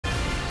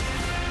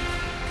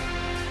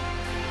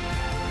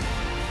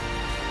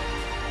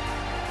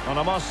And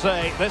I must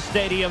say, this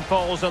stadium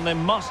falls in the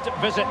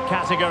must-visit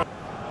category.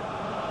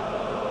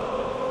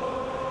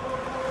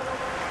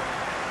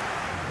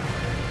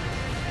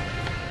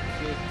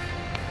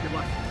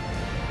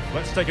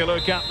 Let's take a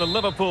look at the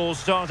Liverpool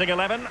starting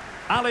 11.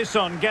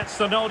 Alisson gets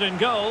the nod in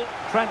goal.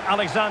 Trent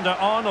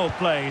Alexander-Arnold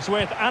plays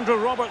with Andrew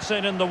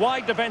Robertson in the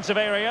wide defensive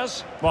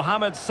areas.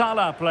 Mohamed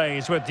Salah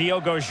plays with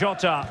Diogo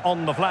Jota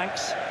on the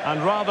flanks.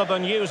 And rather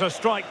than use a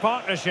strike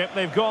partnership,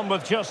 they've gone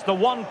with just the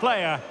one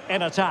player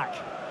in attack.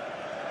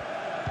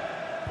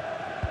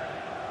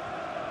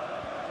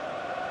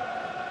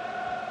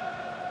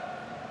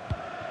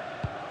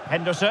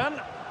 Henderson.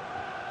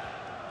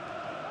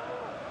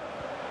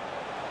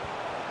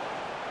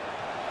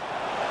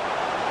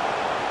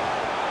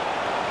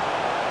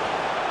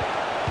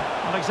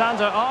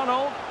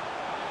 Alexander-Arnold.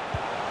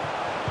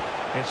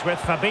 It's with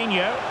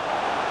Fabinho.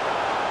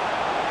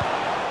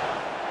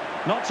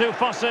 Not too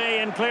fussy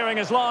in clearing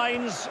his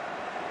lines.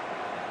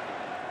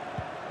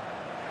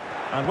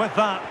 And with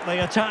that,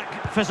 the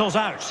attack fizzles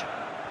out.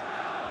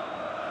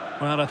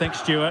 Well, I think,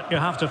 Stuart, you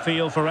have to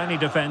feel for any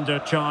defender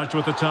charged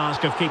with the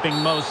task of keeping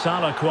Mo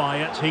Salah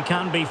quiet. He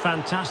can be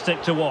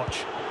fantastic to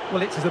watch.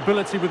 Well, it's his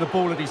ability with the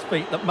ball at his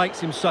feet that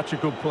makes him such a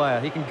good player.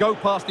 He can go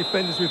past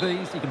defenders with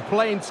ease, he can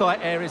play in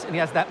tight areas, and he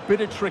has that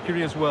bit of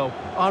trickery as well.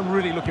 I'm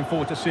really looking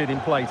forward to seeing him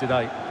play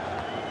today.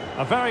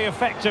 A very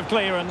effective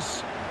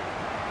clearance.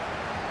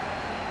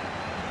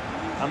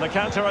 And the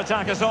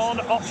counter-attack is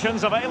on.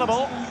 Options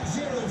available.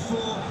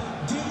 04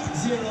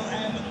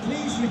 D0M,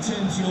 please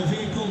return to your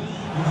vehicle.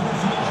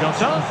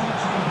 Jota.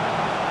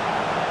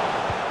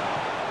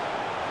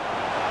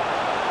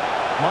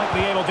 Might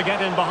be able to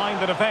get in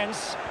behind the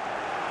defence.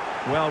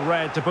 Well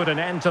read to put an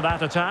end to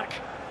that attack.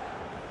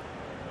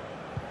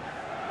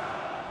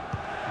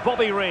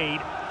 Bobby Reid.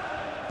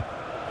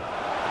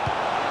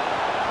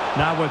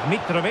 Now with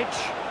Mitrovic.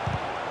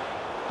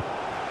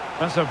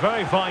 That's a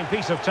very fine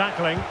piece of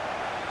tackling.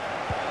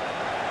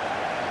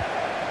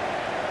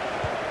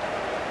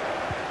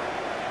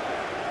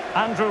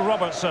 Andrew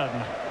Robertson.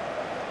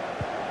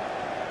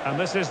 And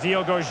this is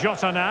Diogo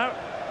Jota now.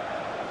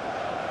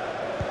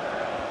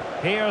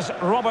 Here's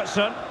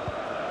Robertson.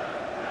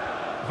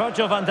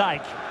 Virgil van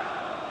Dijk.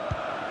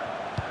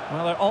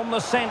 Well, they're on the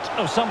scent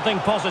of something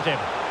positive.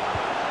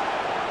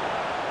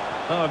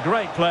 Oh,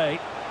 great play.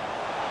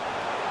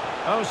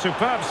 Oh,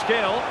 superb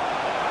skill.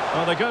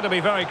 Well, they're going to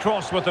be very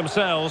cross with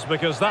themselves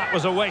because that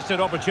was a wasted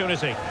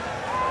opportunity.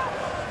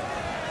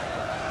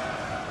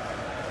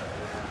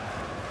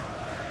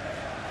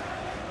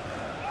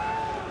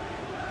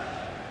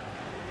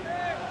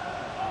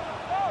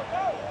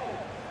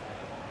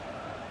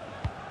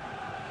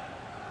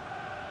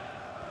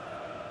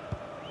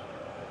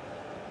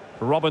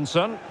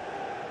 Robinson.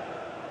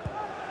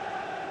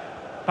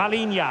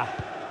 Palinha.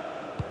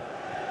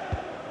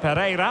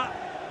 Pereira.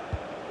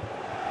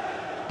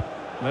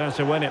 There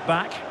to win it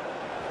back.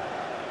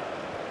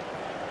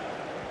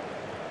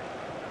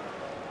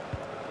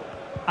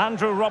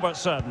 Andrew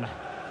Robertson.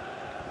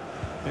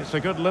 It's a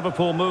good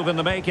Liverpool move in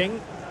the making.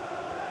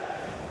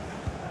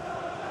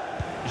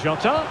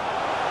 Jota.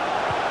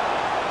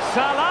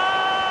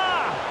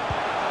 Salah!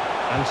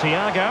 And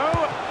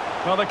Thiago.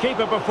 Well, the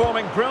keeper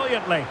performing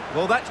brilliantly.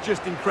 Well, that's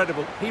just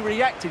incredible. He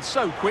reacted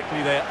so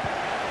quickly there.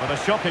 What a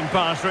shocking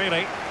pass,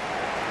 really.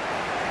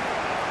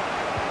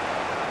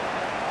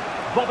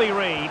 Bobby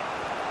Reid.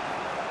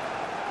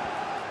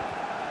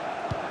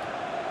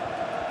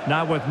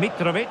 Now with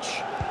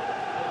Mitrovic.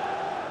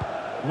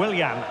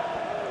 Willian.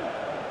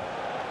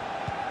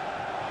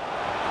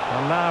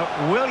 And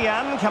now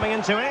Willian coming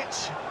into it.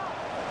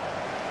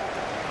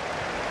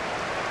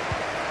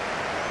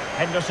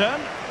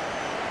 Henderson.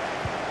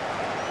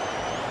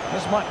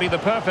 This might be the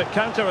perfect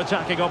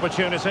counter-attacking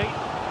opportunity.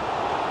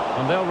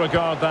 And they'll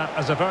regard that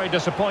as a very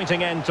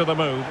disappointing end to the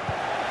move.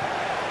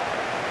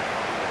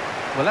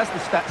 Well, as the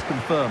stats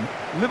confirm,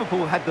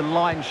 Liverpool had the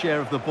lion's share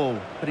of the ball.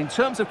 But in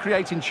terms of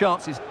creating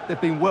chances, they've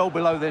been well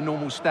below their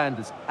normal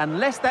standards.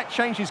 Unless that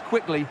changes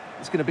quickly,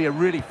 it's going to be a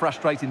really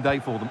frustrating day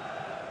for them.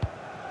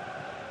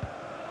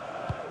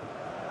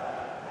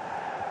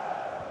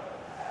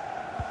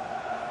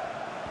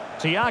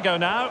 Thiago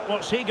now,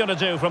 what's he going to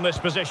do from this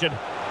position?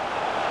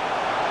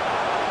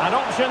 And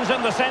options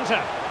in the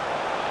centre.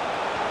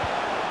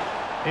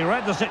 He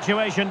read the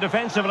situation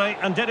defensively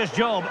and did his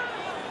job.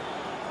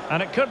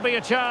 And it could be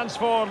a chance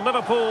for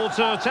Liverpool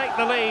to take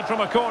the lead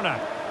from a corner.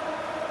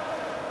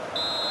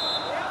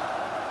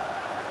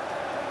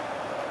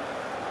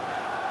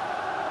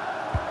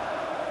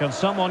 Can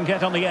someone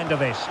get on the end of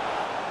this?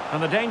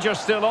 And the danger's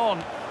still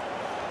on.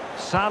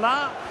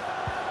 Salah.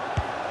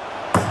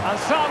 And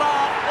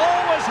Salah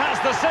always has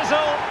the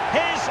sizzle.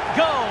 His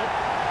goal.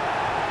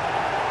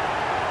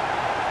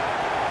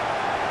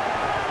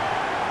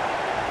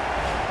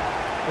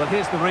 Well,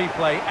 here's the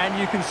replay, and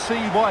you can see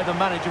why the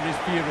manager is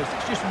furious.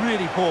 It's just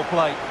really poor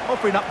play,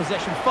 offering up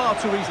possession far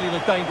too easily in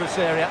a dangerous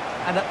area.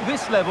 And at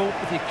this level,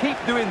 if you keep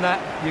doing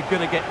that, you're going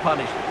to get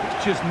punished.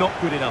 It's just not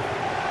good enough.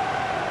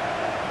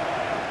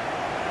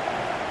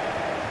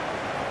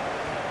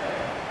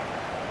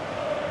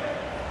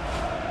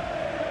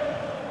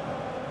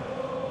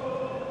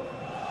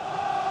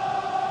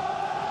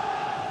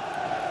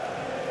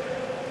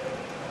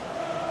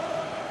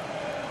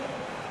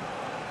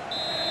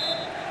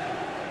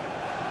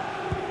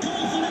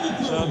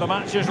 So the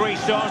match has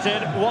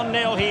restarted.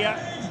 1-0 here.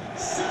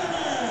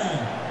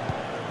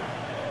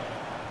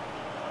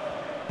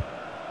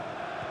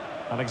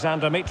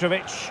 Alexander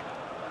Mitrovic.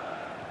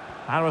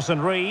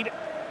 Harrison Reed.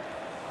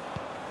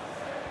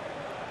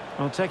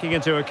 Well, taking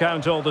into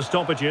account all the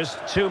stoppages,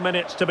 2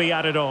 minutes to be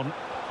added on.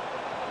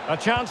 A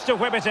chance to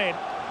whip it in.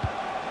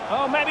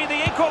 Oh, maybe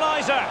the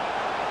equaliser.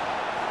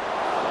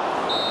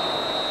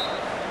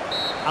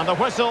 And the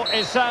whistle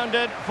is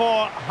sounded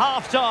for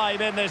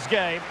half-time in this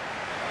game.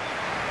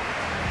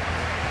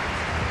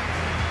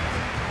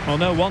 Well,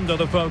 no wonder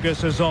the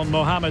focus is on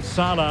Mohamed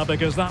Salah,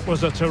 because that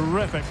was a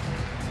terrific...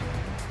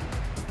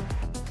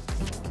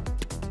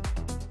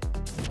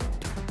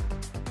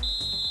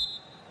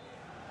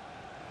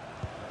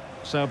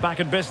 So back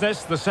in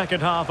business, the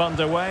second half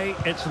underway.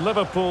 It's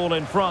Liverpool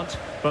in front,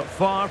 but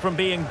far from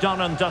being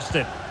done and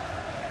dusted.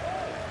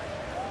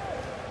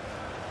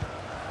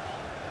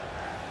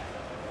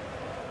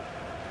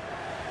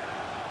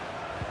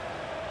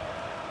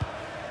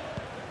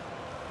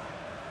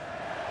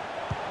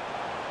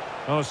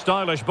 Oh,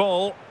 stylish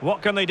ball.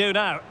 What can they do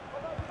now?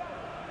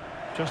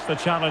 Just the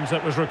challenge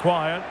that was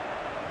required.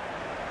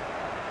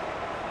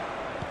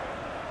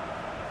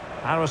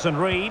 Harrison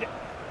Reed.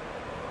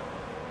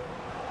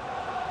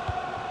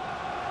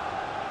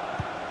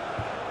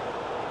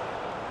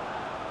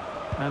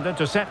 And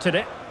intercepted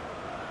it.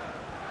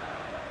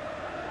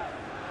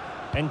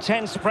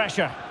 Intense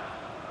pressure.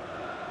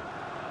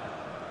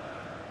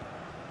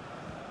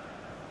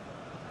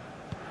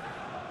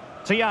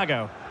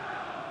 Thiago.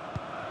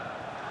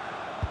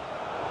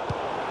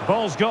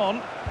 Ball's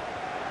gone.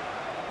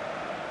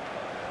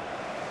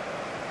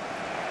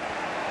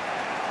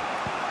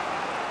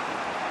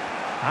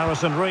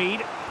 Harrison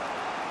Reed.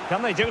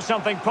 Can they do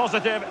something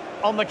positive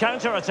on the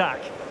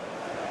counter-attack?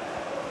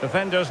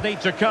 Defenders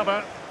need to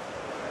cover.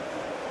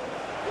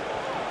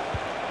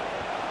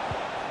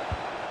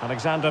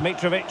 Alexander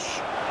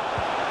Mitrovic.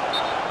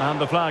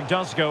 And the flag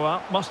does go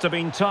up. Must have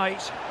been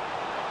tight.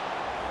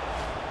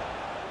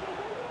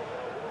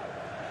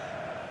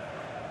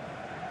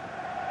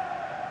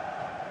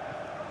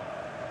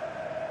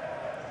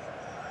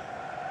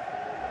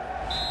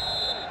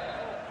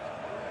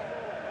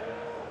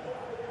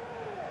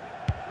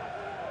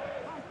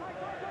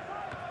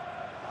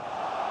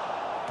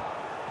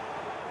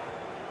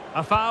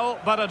 A foul,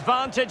 but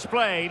advantage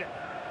played.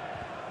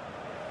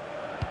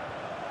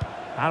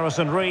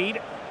 Harrison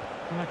Reed.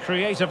 A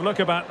creative look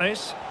about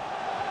this.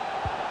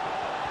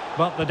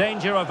 But the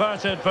danger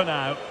averted for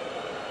now.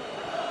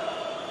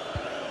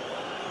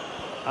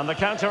 And the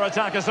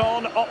counter-attack is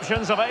on.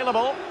 Options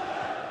available.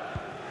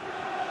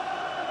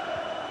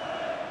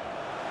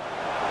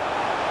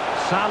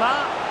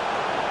 Salah.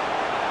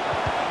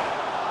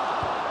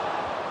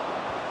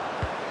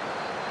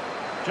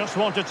 Just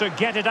wanted to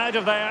get it out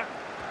of there.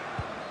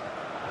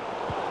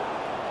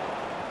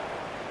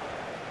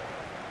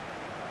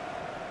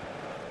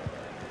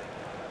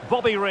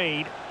 Bobby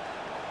Reed.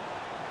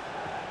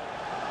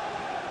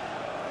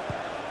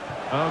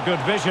 Oh, good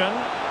vision.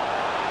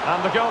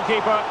 And the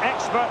goalkeeper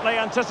expertly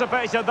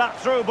anticipated that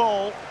through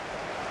ball.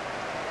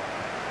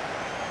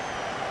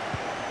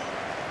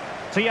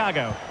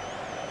 Thiago.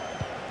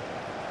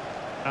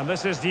 And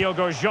this is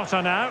Diogo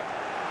Jota now.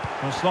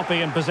 Well,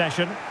 sloppy in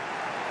possession.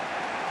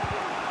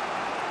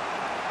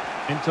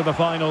 Into the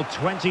final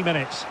 20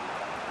 minutes.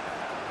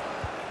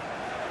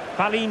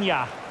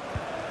 Palhinha.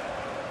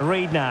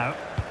 Reed now.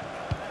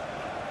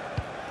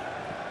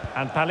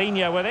 And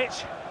Palhinha with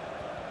it.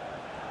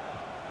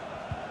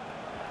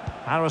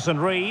 Harrison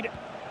Reed.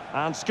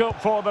 And scope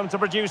for them to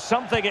produce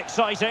something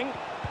exciting.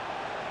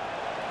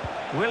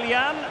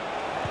 Willian.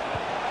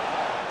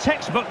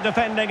 Textbook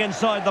defending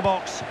inside the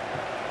box.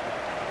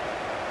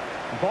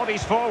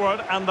 Bodies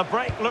forward and the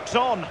break looks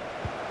on.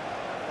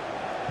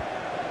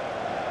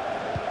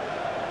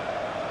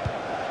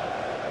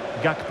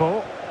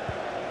 Gakpo.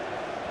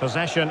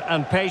 Possession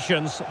and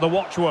patience, the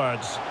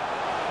watchwords.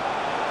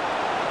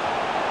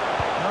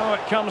 Oh,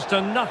 it comes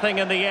to nothing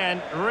in the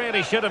end.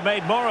 Really should have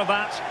made more of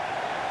that.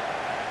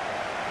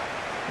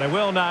 They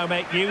will now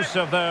make use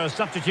of their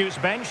substitutes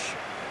bench.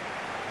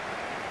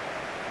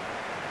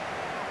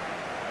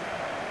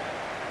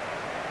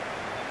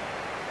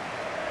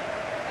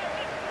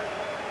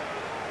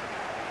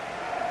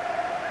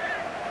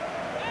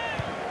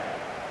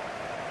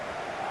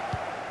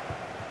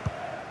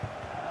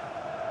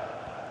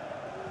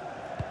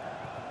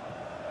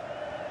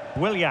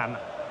 Willian.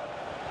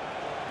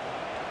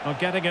 Not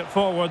getting it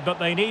forward, but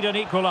they need an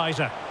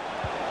equaliser.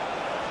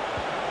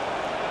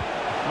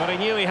 But he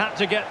knew he had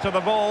to get to the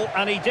ball,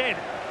 and he did.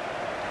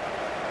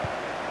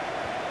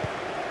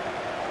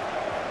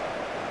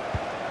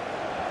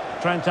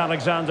 Trent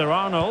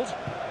Alexander-Arnold.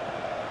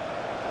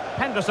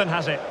 Henderson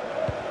has it.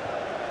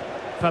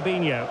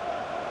 Fabinho.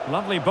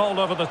 Lovely ball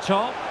over the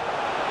top.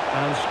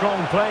 And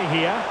strong play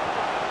here.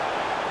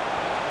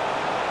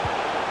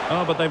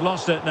 Oh, but they've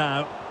lost it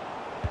now.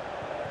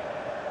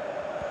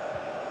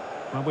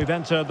 Well, we've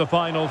entered the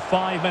final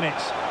 5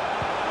 minutes.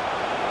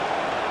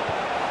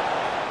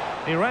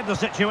 He read the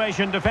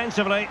situation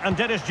defensively and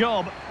did his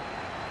job.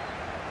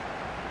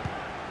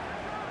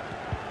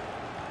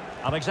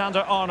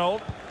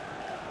 Alexander-Arnold.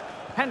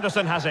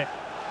 Henderson has it.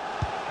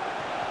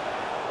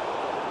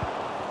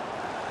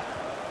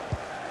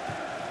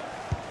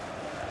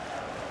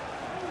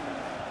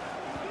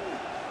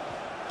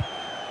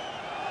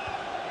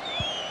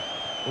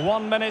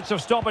 One minute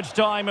of stoppage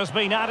time has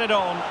been added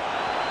on.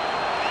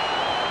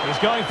 He's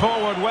going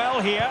forward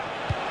well here.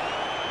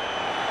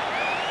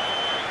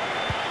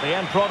 The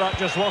end product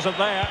just wasn't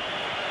there.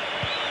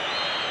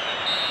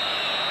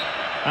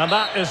 And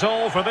that is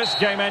all for this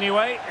game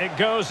anyway. It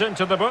goes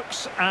into the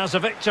books as a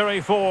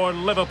victory for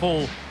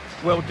Liverpool.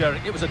 Well,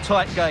 Derek, it was a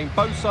tight game.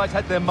 Both sides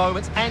had their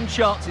moments and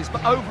chances,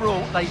 but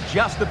overall they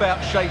just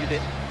about shaded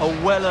it. A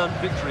well-earned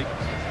victory.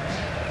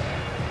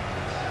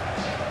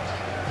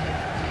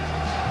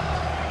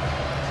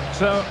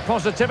 So,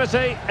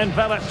 positivity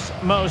envelops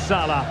Mo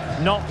Salah.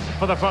 Not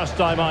for the first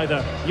time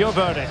either. Your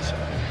verdict?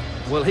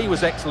 Well, he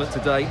was excellent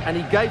today, and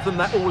he gave them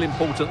that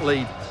all-important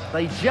lead.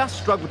 They just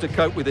struggled to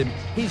cope with him.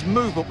 His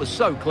movement was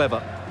so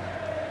clever.